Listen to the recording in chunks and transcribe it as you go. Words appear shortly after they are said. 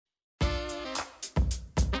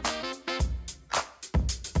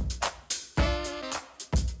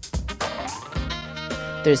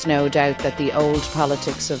There's no doubt that the old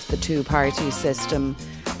politics of the two-party system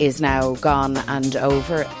is now gone and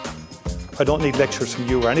over. I don't need lectures from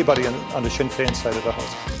you or anybody on the Sinn Féin side of the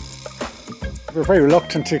house. We're very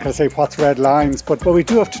reluctant to kind of say what's red lines, but we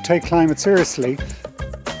do have to take climate seriously.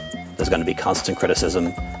 There's going to be constant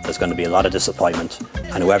criticism, there's going to be a lot of disappointment,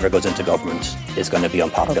 and whoever goes into government is going to be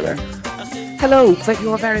unpopular. Hello,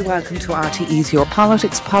 you're very welcome to RTE's Your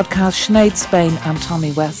Politics podcast. Sinead Spain and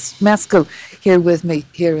Tommy Meskel here with me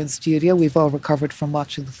here in studio. We've all recovered from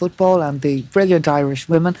watching the football and the brilliant Irish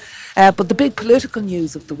women. But the big political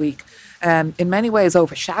news of the week, in many ways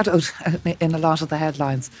overshadowed in a lot of the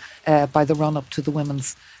headlines by the run-up to the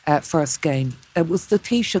women's first game. It was the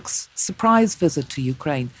Taoiseach's surprise visit to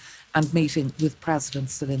Ukraine and meeting with President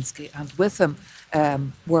Zelensky. And with him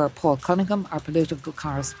were Paul Cunningham, our political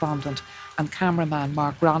correspondent, and cameraman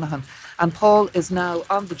Mark Ronahan. And Paul is now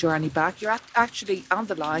on the journey back. You're actually on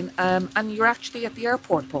the line and you're actually at the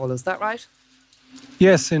airport, Paul, is that right?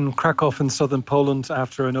 Yes, in Krakow in southern Poland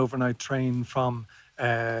after an overnight train from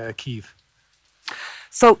Kyiv.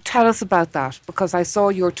 So tell us about that, because I saw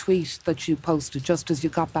your tweet that you posted just as you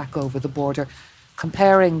got back over the border,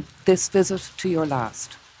 comparing this visit to your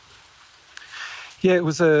last. Yeah, it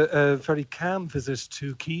was a very calm visit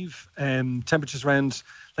to Kyiv. Temperatures around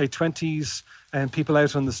late 20s and people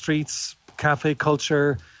out on the streets, cafe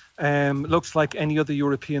culture. Looks like any other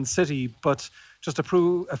European city, but just a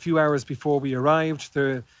few hours before we arrived,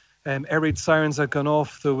 the air raid sirens had gone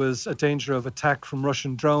off. There was a danger of attack from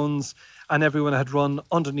Russian drones, and everyone had run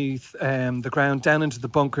underneath the ground down into the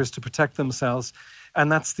bunkers to protect themselves. And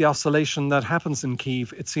that's the oscillation that happens in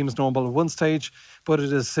Kyiv. It seems normal at one stage, but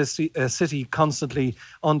it is a city constantly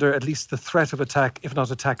under at least the threat of attack, if not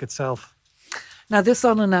attack itself. Now, this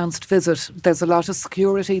unannounced visit, there's a lot of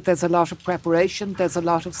security, there's a lot of preparation, there's a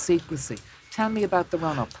lot of secrecy. Tell me about the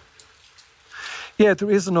run-up. Yeah,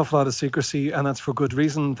 there is an awful lot of secrecy, and that's for good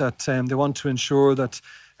reason, that they want to ensure that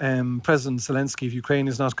President Zelensky of Ukraine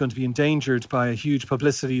is not going to be endangered by a huge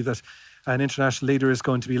publicity that an international leader is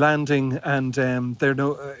going to be landing, and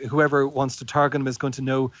whoever wants to target him is going to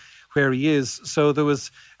know where he is. So there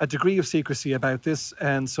was a degree of secrecy about this,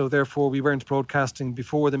 and so therefore we weren't broadcasting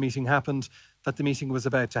before the meeting happened that the meeting was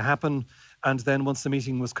about to happen. And then once the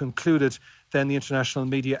meeting was concluded, then the international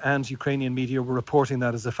media and Ukrainian media were reporting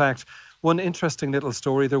that as a fact. One interesting little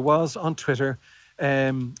story, there was on Twitter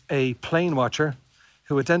a plane watcher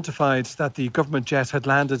who identified that the government jet had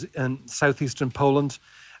landed in southeastern Poland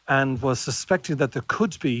and was suspecting that there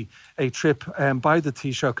could be a trip by the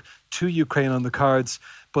Taoiseach to Ukraine on the cards,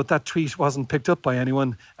 but that tweet wasn't picked up by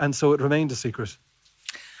anyone, and so it remained a secret.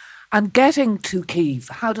 And getting to Kyiv,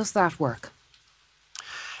 how does that work?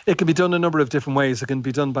 It can be done a number of different ways. It can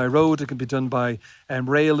be done by road, it can be done by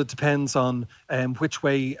rail. It depends on which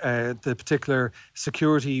way the particular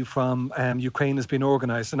security from Ukraine has been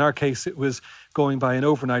organised. In our case, it was going by an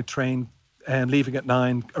overnight train, leaving at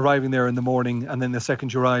 9, arriving there in the morning, and then the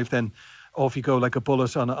second you arrive, then off you go like a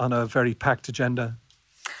bullet on a very packed agenda.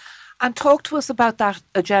 And talk to us about that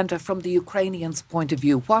agenda from the Ukrainians' point of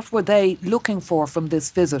view. What were they looking for from this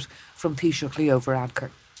visit from Taoiseach Leo Varadkar?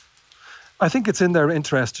 I think it's in their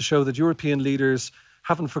interest to show that European leaders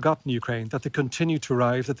haven't forgotten Ukraine, that they continue to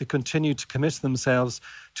arrive, that they continue to commit themselves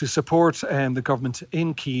to support the government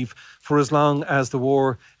in Kyiv for as long as the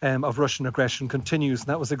war of Russian aggression continues. And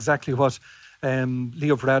that was exactly what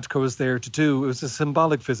Leo Varadkar was there to do. It was a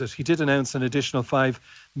symbolic visit. He did announce an additional €5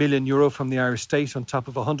 million from the Irish state on top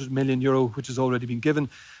of €100 million, which has already been given.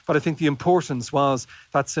 But I think the importance was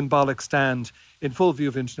that symbolic stand in full view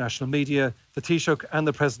of international media, the Taoiseach and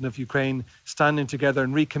the President of Ukraine standing together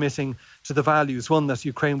and recommitting to the values. One, that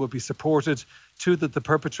Ukraine will be supported. Two, that the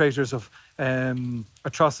perpetrators of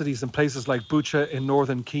atrocities in places like Bucha in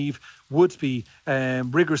northern Kyiv would be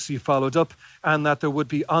rigorously followed up, and that there would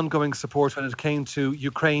be ongoing support when it came to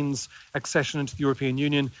Ukraine's accession into the European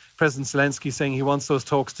Union. President Zelensky saying he wants those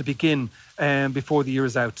talks to begin before the year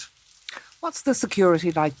is out. What's the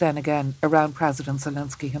security like then again around President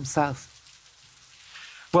Zelensky himself?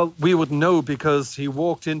 Well, we wouldn't know because he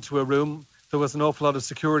walked into a room, there was an awful lot of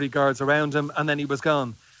security guards around him, and then he was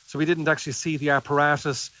gone. So we didn't actually see the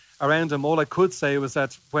apparatus around him. All I could say was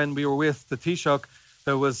that when we were with the Taoiseach,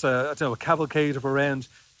 there was a cavalcade of around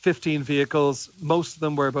 15 vehicles. Most of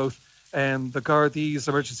them were both the Gardaí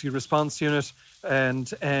emergency response unit and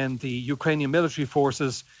the Ukrainian military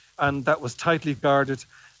forces, and that was tightly guarded.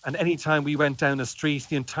 And any time we went down a street,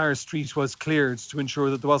 the entire street was cleared to ensure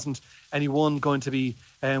that there wasn't anyone going to be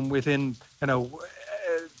within,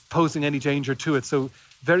 posing any danger to it. So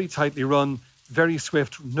very tightly run, very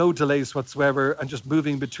swift, no delays whatsoever, and just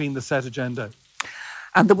moving between the set agenda.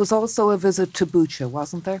 And there was also a visit to Bucha,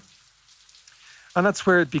 wasn't there? And that's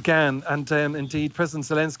where it began. And indeed, President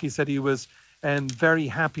Zelensky said he was very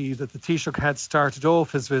happy that the Taoiseach had started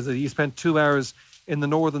off his visit. He spent 2 hours in the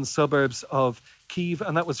northern suburbs of Kyiv,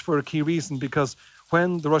 and that was for a key reason, because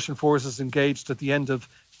when the Russian forces engaged at the end of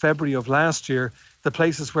February of last year, the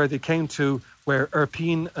places where they came to were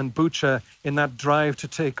Irpin and Bucha in that drive to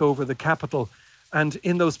take over the capital. And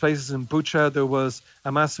in those places, in Bucha, there was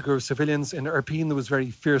a massacre of civilians. In Irpin, there was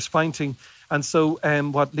very fierce fighting. And so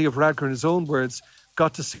what Leo Varadkar, in his own words,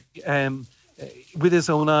 got to see with his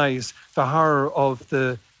own eyes the horror of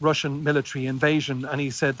the Russian military invasion. And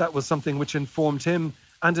he said that was something which informed him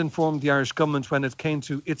and informed the Irish government when it came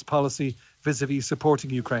to its policy vis-a-vis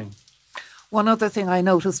supporting Ukraine. One other thing I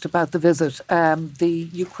noticed about the visit, the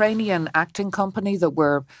Ukrainian acting company that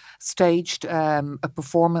were staged a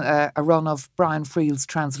run of Brian Friel's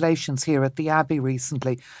translations here at the Abbey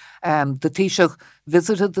recently. The Taoiseach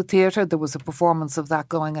visited the theatre. There was a performance of that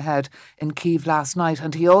going ahead in Kyiv last night,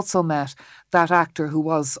 and he also met that actor who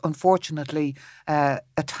was unfortunately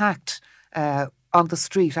attacked on the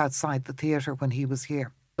street outside the theatre when he was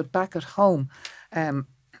here. But back at home,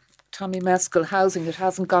 Tommy Mescal, housing, it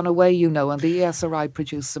hasn't gone away, you know, and the ESRI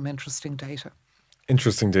produced some interesting data.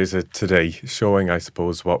 Interesting data today, showing, I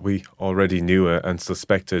suppose, what we already knew and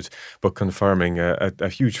suspected, but confirming a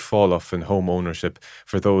huge fall-off in home ownership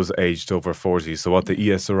for those aged over 40. So what the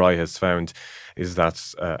ESRI has found is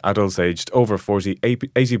that adults aged over 40,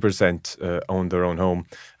 80% own their own home.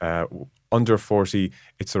 Under 40,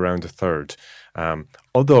 it's around a third.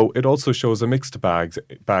 Although it also shows a mixed bag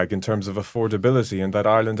in terms of affordability, and that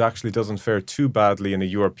Ireland actually doesn't fare too badly in a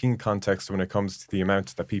European context when it comes to the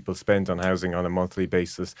amount that people spend on housing on a monthly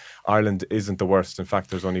basis. Ireland isn't the worst. In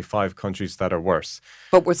fact, there's only 5 countries that are worse.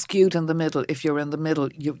 But we're skewed in the middle. If you're in the middle,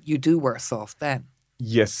 you do worse off then.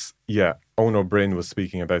 Yes, yeah. Owen O'Brien was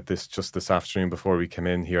speaking about this just this afternoon before we came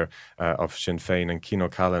in here of Sinn Féin, and Cian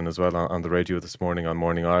O'Callaghan as well on the radio this morning on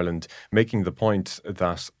Morning Ireland, making the point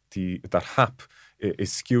that that HAP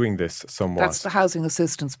is skewing this somewhat. That's the housing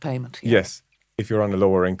assistance payment. Yeah. Yes. If you're on a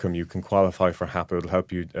lower income, you can qualify for HAP. It'll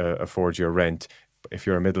help you afford your rent. If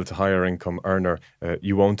you're a middle to higher income earner,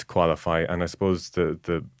 you won't qualify. And I suppose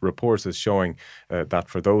the report is showing that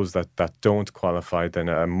for those that don't qualify, then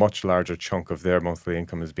a much larger chunk of their monthly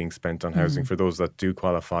income is being spent on housing. For those that do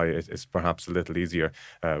qualify, it's perhaps a little easier.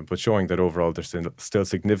 But showing that overall there's still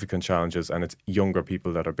significant challenges, and it's younger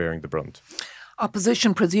people that are bearing the brunt.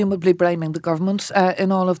 Opposition presumably blaming the government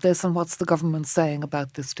in all of this, and what's the government saying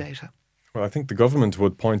about this data? Well, I think the government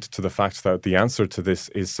would point to the fact that the answer to this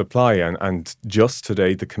is supply. And just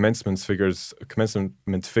today, the commencement figures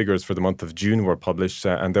for the month of June were published,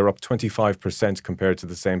 and they're up 25% compared to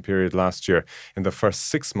the same period last year. In the first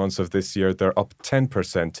 6 months of this year, they're up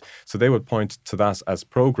 10%. So they would point to that as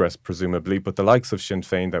progress, presumably. But the likes of Sinn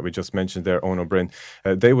Féin that we just mentioned there, Owen O'Brien,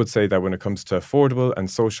 they would say that when it comes to affordable and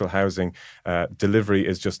social housing, delivery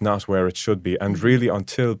is just not where it should be. And really,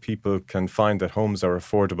 until people can find that homes are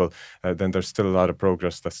affordable, then there's still a lot of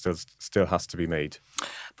progress that still has to be made.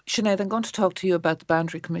 Sinead, I'm going to talk to you about the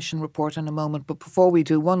Boundary Commission report in a moment, but before we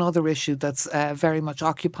do, one other issue that's very much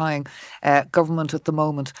occupying government at the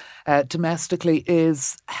moment domestically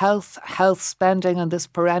is health spending, and this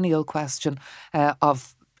perennial question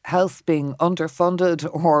of health being underfunded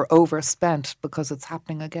or overspent, because it's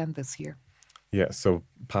happening again this year. Yeah, so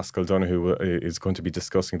Pascal Donoghue is going to be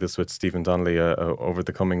discussing this with Stephen Donnelly over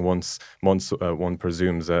the coming months, one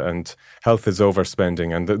presumes, and health is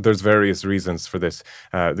overspending, and there's various reasons for this.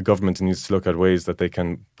 The government needs to look at ways that they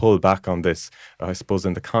can pull back on this. I suppose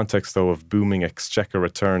in the context, though, of booming exchequer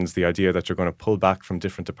returns, the idea that you're going to pull back from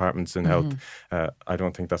different departments in health, I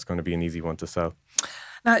don't think that's going to be an easy one to sell.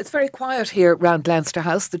 Now, it's very quiet here around Leinster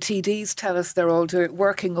House. The TDs tell us they're all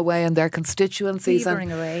working away in their constituencies.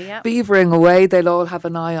 Beavering away. They'll all have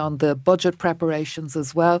an eye on the budget preparations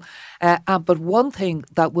as well. But one thing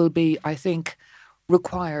that will be, I think,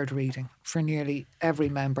 required reading for nearly every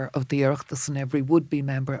member of the Oireachtas and every would-be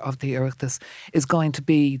member of the Oireachtas is going to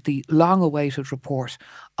be the long-awaited report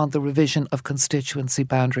on the revision of constituency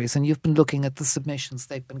boundaries. And you've been looking at the submissions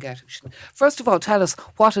they've been getting. First of all, tell us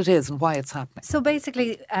what it is and why it's happening. So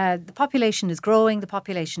basically, the population is growing, the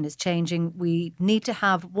population is changing. We need to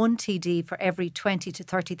have one TD for every 20 to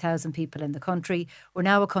 30,000 people in the country. We're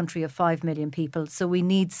now a country of 5 million people, so we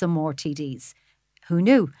need some more TDs. Who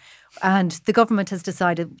knew? And the government has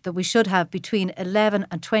decided that we should have between 11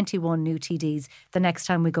 and 21 new TDs the next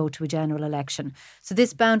time we go to a general election. So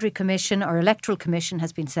this Boundary Commission or Electoral Commission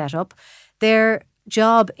has been set up. Their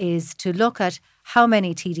job is to look at how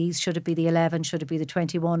many TDs, should it be the 11, should it be the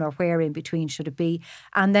 21, or where in between should it be,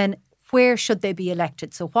 and then where should they be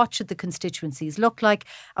elected? So what should the constituencies look like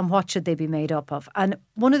and what should they be made up of? And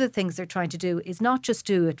one of the things they're trying to do is not just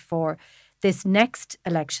do it for this next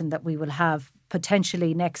election that we will have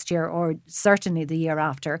potentially next year or certainly the year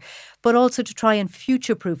after, but also to try and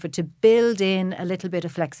future-proof it, to build in a little bit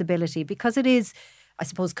of flexibility, because it is, I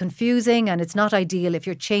suppose, confusing and it's not ideal if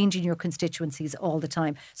you're changing your constituencies all the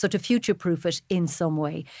time. So to future-proof it in some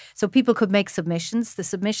way. So people could make submissions. The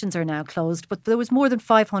submissions are now closed, but there was more than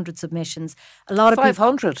 500 submissions. A lot of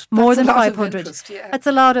 500? More That's than a lot of 500. interest, yeah. That's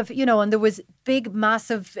a lot of, and there was big,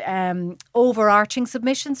 massive, overarching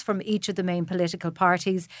submissions from each of the main political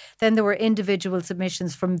parties. Then there were individual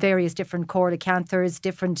submissions from various different Corla Canthers,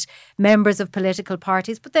 different members of political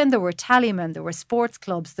parties. But then there were tallymen, there were sports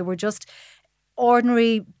clubs, there were just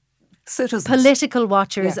ordinary citizens, political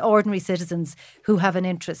watchers, ordinary citizens who have an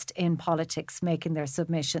interest in politics making their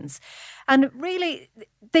submissions. And really,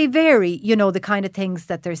 they vary, the kind of things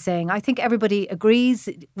that they're saying. I think everybody agrees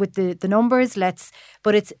with the numbers,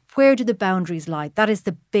 but it's where do the boundaries lie? That is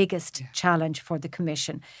the biggest challenge for the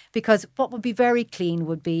Commission. Because what would be very clean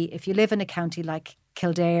would be if you live in a county like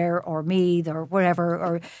Kildare or Meath or wherever,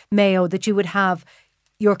 or Mayo, that you would have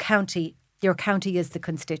your county. Your county is the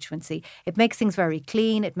constituency. It makes things very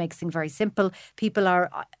clean. It makes things very simple. People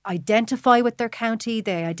identify with their county.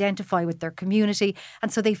 They identify with their community.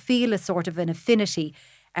 And so they feel a sort of an affinity.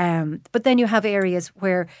 But then you have areas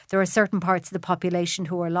where there are certain parts of the population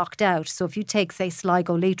who are locked out. So if you take, say,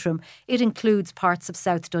 Sligo Leitrim, it includes parts of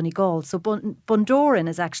South Donegal. So Bundoran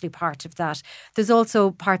is actually part of that. There's also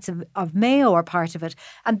parts of Mayo are part of it.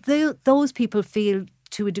 And those people feel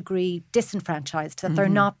to a degree disenfranchised, that they're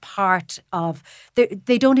not part of,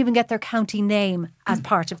 they don't even get their county name as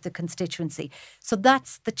part of the constituency. So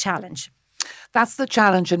that's the challenge. That's the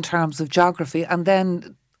challenge in terms of geography. And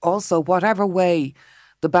then also whatever way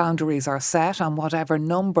the boundaries are set and whatever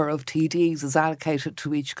number of TDs is allocated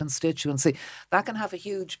to each constituency, that can have a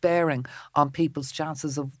huge bearing on people's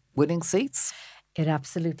chances of winning seats. It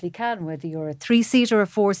absolutely can, whether you're a 3-seater, a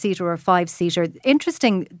 4-seater or a 5-seater.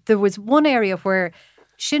 Interesting, there was one area where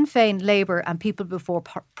Sinn Féin, Labour and People Before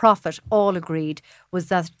Profit all agreed was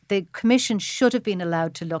that the Commission should have been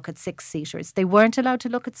allowed to look at 6-seaters. They weren't allowed to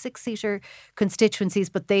look at 6-seater constituencies,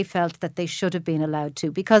 but they felt that they should have been allowed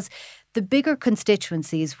to, because the bigger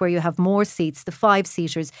constituencies where you have more seats, the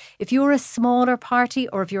 5-seaters, if you're a smaller party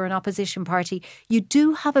or if you're an opposition party, you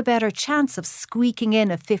do have a better chance of squeaking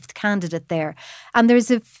in a 5th candidate there. And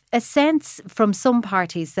there's a sense from some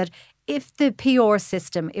parties that if the PR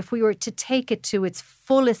system, if we were to take it to its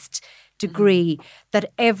fullest degree,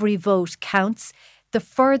 that every vote counts, the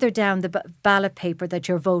further down the ballot paper that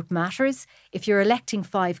your vote matters, if you're electing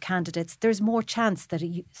 5 candidates, there's more chance that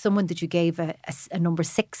someone that you gave a number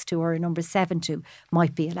 6 to or a number 7 to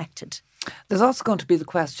might be elected. There's also going to be the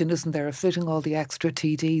question, isn't there, of fitting all the extra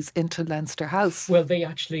TDs into Leinster House? Well, they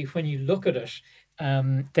actually, when you look at it,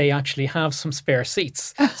 they actually have some spare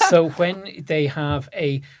seats. So when they have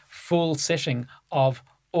a full sitting of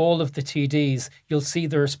all of the TDs, you'll see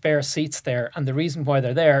there are spare seats there. And the reason why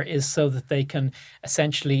they're there is so that they can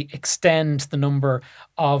essentially extend the number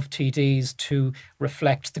of TDs to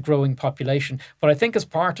reflect the growing population. But I think as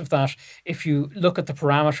part of that, if you look at the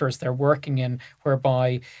parameters they're working in,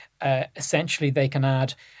 whereby essentially they can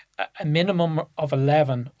add a minimum of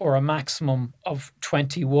 11 or a maximum of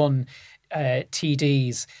 21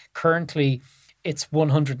 TDs. Currently, it's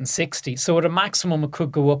 160. So at a maximum, it could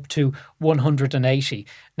go up to 180.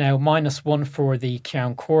 Now, -1 for the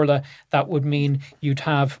Ceann Comhairle, that would mean you'd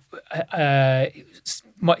have,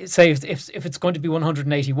 say, if it's going to be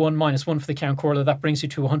 181 -1 for the Ceann Comhairle, that brings you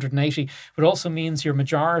to 180. But also means your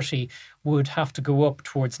majority would have to go up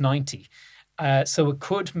towards 90. So it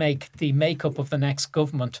could make the makeup of the next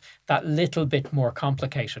government that little bit more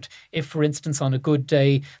complicated. If, for instance, on a good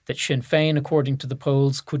day that Sinn Féin, according to the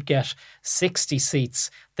polls, could get 60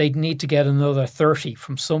 seats, they'd need to get another 30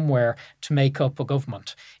 from somewhere to make up a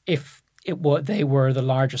government. If they were the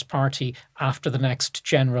largest party after the next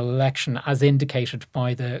general election, as indicated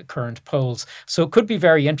by the current polls. So it could be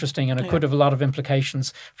very interesting, and it could have a lot of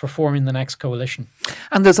implications for forming the next coalition.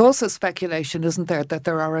 And there's also speculation, isn't there, that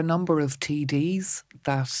there are a number of TDs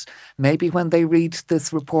that maybe when they read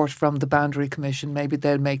this report from the Boundary Commission, maybe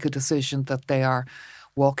they'll make a decision that they are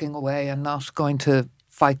walking away and not going to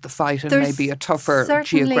fight the fight in maybe a tougher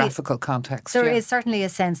geographical context. There is certainly a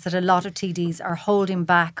sense that a lot of TDs are holding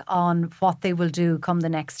back on what they will do come the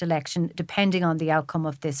next election, depending on the outcome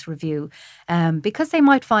of this review, because they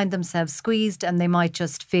might find themselves squeezed, and they might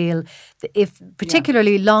just feel that if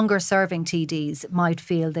particularly longer serving TDs might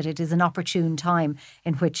feel that it is an opportune time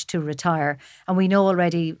in which to retire. And we know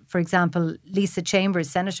already, for example,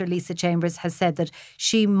 Senator Lisa Chambers has said that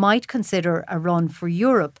she might consider a run for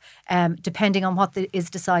Europe, depending on what is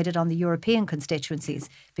decided on the European constituencies,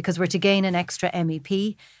 because we're to gain an extra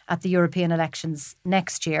MEP at the European elections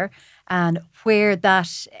next year, and where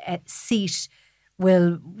that seat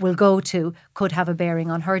will go to could have a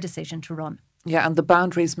bearing on her decision to run. Yeah, and the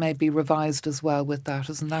boundaries may be revised as well with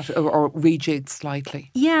that, isn't that? Or rejigged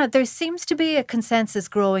slightly. Yeah, there seems to be a consensus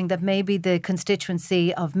growing that maybe the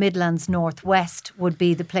constituency of Midlands North West would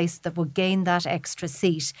be the place that would gain that extra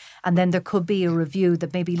seat. And then there could be a review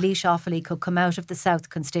that maybe Laois Offaly could come out of the South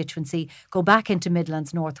constituency, go back into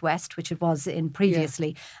Midlands North West, which it was in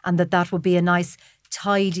previously, and that would be a nice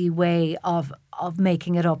tidy way of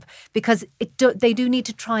making it up. Because they do need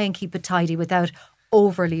to try and keep it tidy without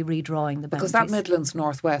overly redrawing the boundaries. Because that Midlands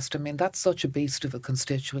Northwest, I mean, that's such a beast of a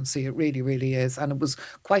constituency. It really, really is. And it was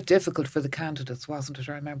quite difficult for the candidates, wasn't it?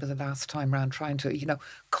 I remember the last time round trying to,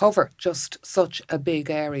 cover just such a big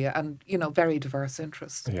area and, very diverse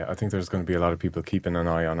interests. Yeah, I think there's going to be a lot of people keeping an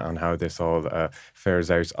eye on how this all fares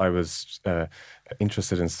out. I was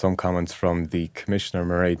interested in some comments from the Commissioner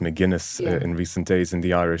Mairead McGuinness in recent days in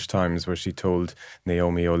the Irish Times, where she told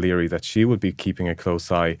Naomi O'Leary that she would be keeping a close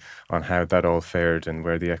eye on how that all fared and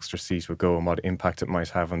where the extra seat would go and what impact it might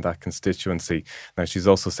have on that constituency. Now, she's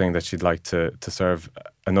also saying that she'd like to serve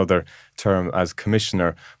another term as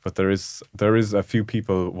Commissioner, but there is a few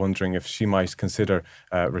people wondering if she might consider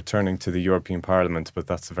returning to the European Parliament, but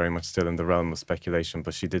that's very much still in the realm of speculation.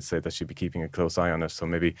 But she did say that she'd be keeping a close eye on it, so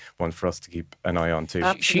maybe one for us to keep an eye on too.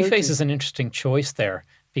 She faces an interesting choice there,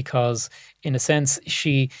 because in a sense,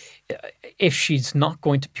 if she's not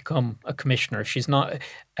going to become a commissioner, if she's not,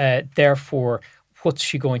 therefore, what's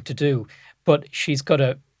she going to do? But she's got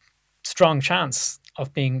a strong chance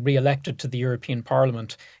of being re-elected to the European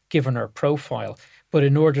Parliament, given her profile. But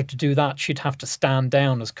in order to do that, she'd have to stand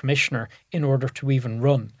down as commissioner in order to even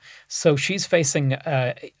run. So she's facing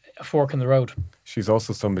a fork in the road. She's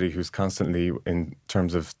also somebody who's constantly, in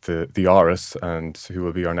terms of the Áras and who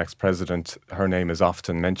will be our next president, her name is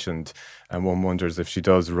often mentioned, and one wonders if she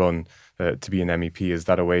does run to be an MEP, is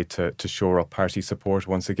that a way to shore up party support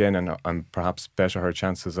once again and perhaps better her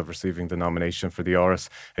chances of receiving the nomination for the Áras?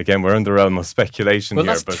 Again, we're in the realm of speculation here.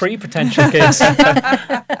 Well, that's 3 potential gigs.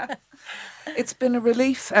 It's been a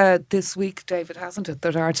relief this week, David, hasn't it,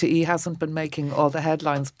 that RTE hasn't been making all the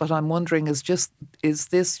headlines. But I'm wondering, is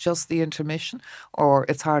this just the intermission, or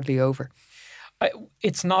it's hardly over?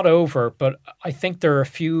 It's not over, but I think there are a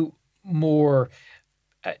few more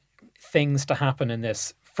things to happen in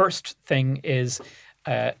this. First thing is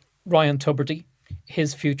Ryan Tubridy,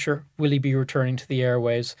 his future. Will he be returning to the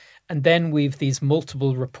airwaves? And then we've these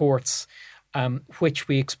multiple reports which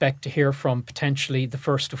we expect to hear from, potentially the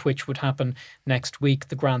first of which would happen next week,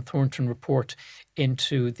 the Grant Thornton report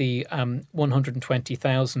into the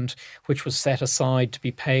 120,000 which was set aside to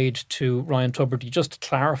be paid to Ryan Tubridy. Just to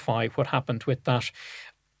clarify what happened with that,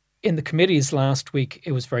 in the committees last week,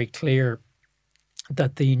 it was very clear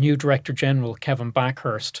that the new Director General, Kevin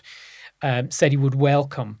Backhurst, said he would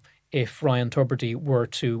welcome if Ryan Tubridy were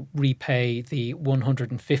to repay the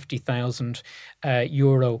 150,000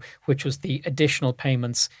 euro, which was the additional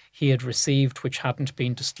payments he had received, which hadn't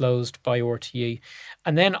been disclosed by RTE.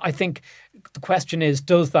 And then I think the question is,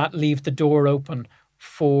 does that leave the door open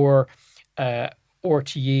for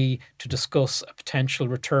RTE to discuss a potential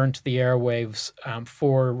return to the airwaves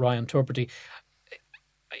for Ryan Tubridy?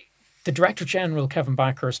 The Director General, Kevin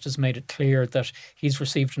Backhurst, has made it clear that he's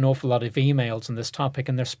received an awful lot of emails on this topic,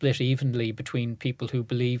 and they're split evenly between people who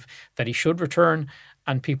believe that he should return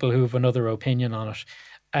and people who have another opinion on it.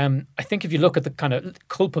 I think if you look at the kind of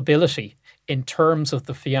culpability in terms of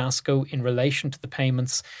the fiasco in relation to the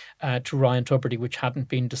payments to Ryan Tubridy, which hadn't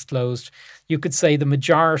been disclosed, you could say the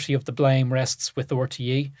majority of the blame rests with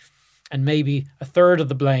RTE, and maybe a third of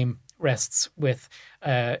the blame rests with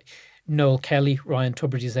Noel Kelly, Ryan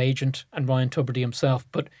Tubridy's agent, and Ryan Tubridy himself.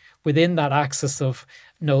 But within that axis of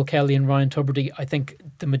Noel Kelly and Ryan Tubridy, I think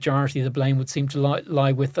the majority of the blame would seem to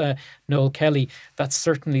lie with Noel Kelly. That's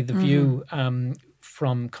certainly the view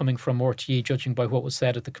coming from RTE, judging by what was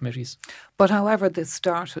said at the committees. But however this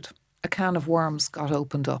started, a can of worms got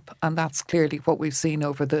opened up, and that's clearly what we've seen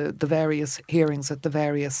over the various hearings at the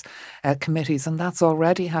various committees, and that's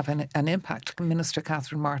already having an impact. Minister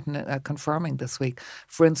Catherine Martin confirming this week,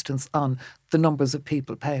 for instance, on the numbers of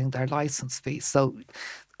people paying their licence fees. So,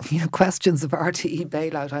 questions of RTE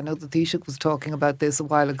bailout. I know that Taoiseach was talking about this a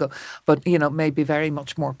while ago, but, maybe very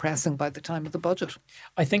much more pressing by the time of the budget.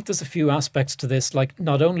 I think there's a few aspects to this. Like,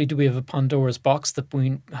 not only do we have a Pandora's box that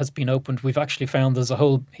has been opened, we've actually found there's a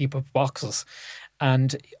whole heap of boxes.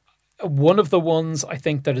 And one of the ones I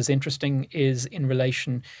think that is interesting is in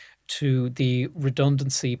relation to the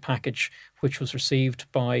redundancy package, which was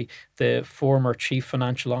received by the former Chief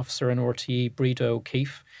Financial Officer in RTE, Breda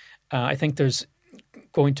O'Keefe. I think there's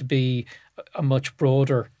going to be a much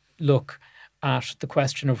broader look at the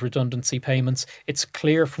question of redundancy payments. It's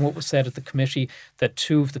clear from what was said at the committee that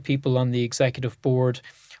 2 of the people on the executive board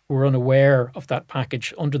were unaware of that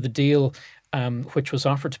package. Under the deal which was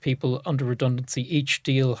offered to people under redundancy, each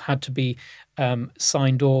deal had to be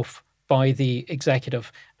signed off by the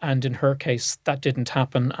executive, and in her case that didn't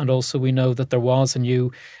happen. And also we know that there was a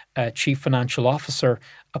new Chief Financial Officer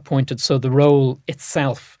appointed, so the role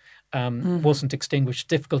itself wasn't extinguished.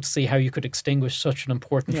 Difficult to see how you could extinguish such an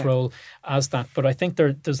important role as that. But I think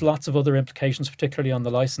there's lots of other implications, particularly on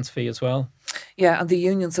the licence fee as well. Yeah, and the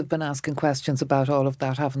unions have been asking questions about all of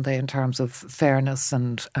that, haven't they, in terms of fairness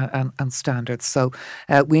and standards. So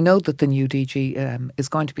we know that the new DG is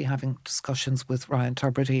going to be having discussions with Ryan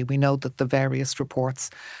Tubridy. We know that the various reports,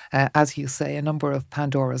 as you say, a number of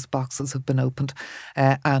Pandora's boxes have been opened,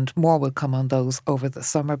 and more will come on those over the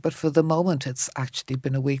summer. But for the moment, it's actually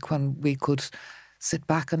been a week when we could sit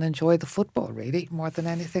back and enjoy the football, really, more than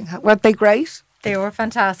anything. Weren't they great? They were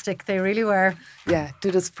fantastic. They really were. Yeah,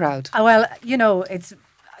 did us proud. Well, I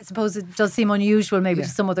suppose it does seem unusual maybe to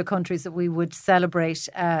some other countries that we would celebrate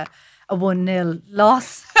a 1-0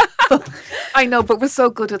 loss. I know, but we're so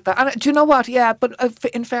good at that. And do you know what? Yeah, but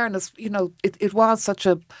in fairness, it was such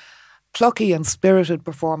a plucky and spirited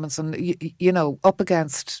performance, and, up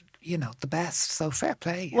against the best, so fair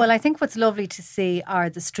play. Yeah. Well, I think what's lovely to see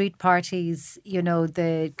are the street parties,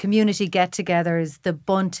 the community get-togethers, the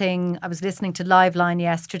bunting. I was listening to Live Line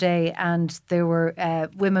yesterday, and there were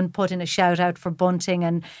women put in a shout out for bunting,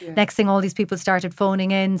 and next thing all these people started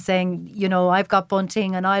phoning in saying, I've got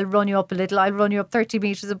bunting and I'll run you up a little, I'll run you up 30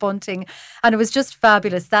 metres of bunting. And it was just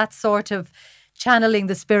fabulous. That sort of channeling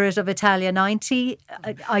the spirit of Italia 90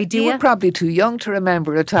 idea. You were probably too young to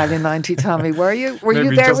remember Italia 90, Tommy, were you? Were Maybe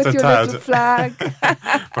you there just with your little flag?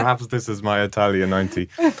 Perhaps this is my Italia 90.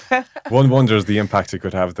 One wonders the impact it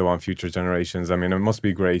could have, though, on future generations. I mean, it must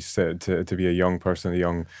be great to be a young person, a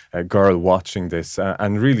young girl watching this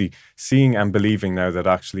and really seeing and believing now that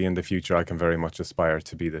actually in the future I can very much aspire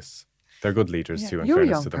to be this. They're good leaders too, in you're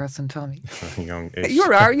fairness to them. You're a young person, Tommy. Young-ish.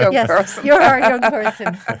 You're our young person. You're our young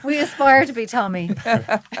person. We aspire to be Tommy.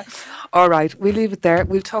 All right, we'll leave it there.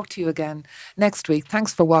 We'll talk to you again next week.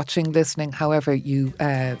 Thanks for watching, listening, however you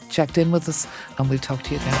checked in with us, and we'll talk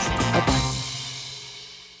to you then. Bye-bye.